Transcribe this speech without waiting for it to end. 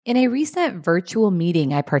In a recent virtual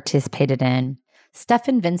meeting I participated in,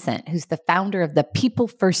 Stefan Vincent, who's the founder of the People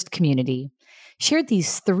First community, shared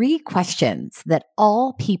these three questions that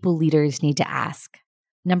all people leaders need to ask.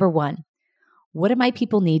 Number one, what do my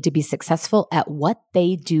people need to be successful at what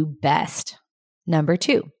they do best? Number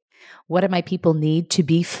two, what do my people need to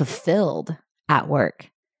be fulfilled at work?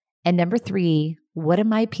 And number three, what do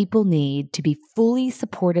my people need to be fully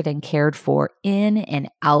supported and cared for in and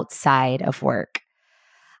outside of work?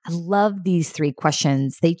 I love these three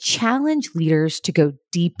questions. They challenge leaders to go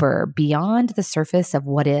deeper beyond the surface of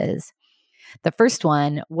what is. The first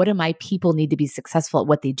one, what do my people need to be successful at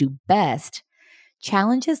what they do best,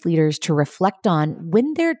 challenges leaders to reflect on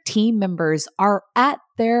when their team members are at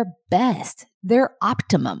their best, their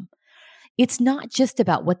optimum. It's not just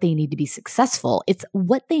about what they need to be successful. It's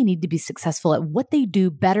what they need to be successful at what they do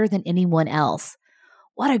better than anyone else.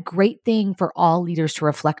 What a great thing for all leaders to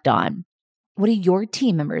reflect on. What do your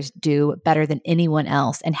team members do better than anyone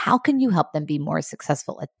else? And how can you help them be more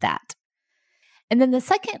successful at that? And then the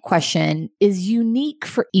second question is unique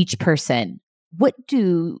for each person. What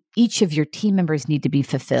do each of your team members need to be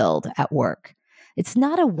fulfilled at work? It's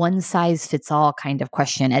not a one-size-fits-all kind of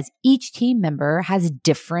question, as each team member has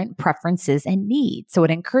different preferences and needs. So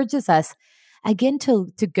it encourages us, again,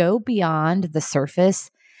 to go beyond the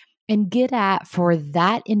surface and get at, for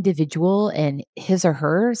that individual and his or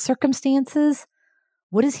her circumstances,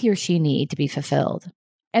 what does he or she need to be fulfilled?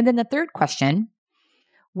 And then the third question,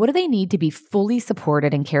 what do they need to be fully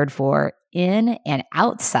supported and cared for in and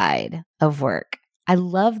outside of work? I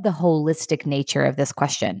love the holistic nature of this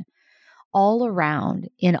question. All around,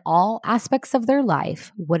 in all aspects of their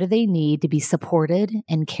life, what do they need to be supported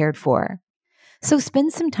and cared for? So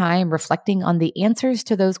spend some time reflecting on the answers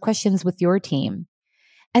to those questions with your team.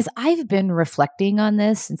 As I've been reflecting on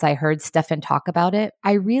this since I heard Stefan talk about it,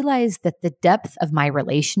 I realized that the depth of my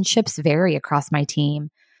relationships vary across my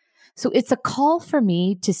team. So it's a call for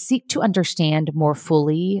me to seek to understand more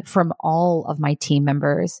fully from all of my team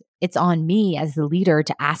members. It's on me as the leader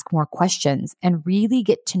to ask more questions and really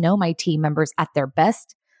get to know my team members at their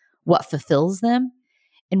best, what fulfills them,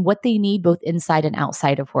 and what they need both inside and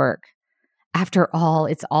outside of work. After all,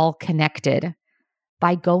 it's all connected.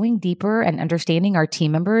 By going deeper and understanding our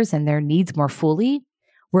team members and their needs more fully,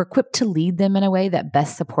 we're equipped to lead them in a way that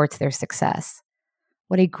best supports their success.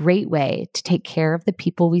 What a great way to take care of the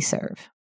people we serve.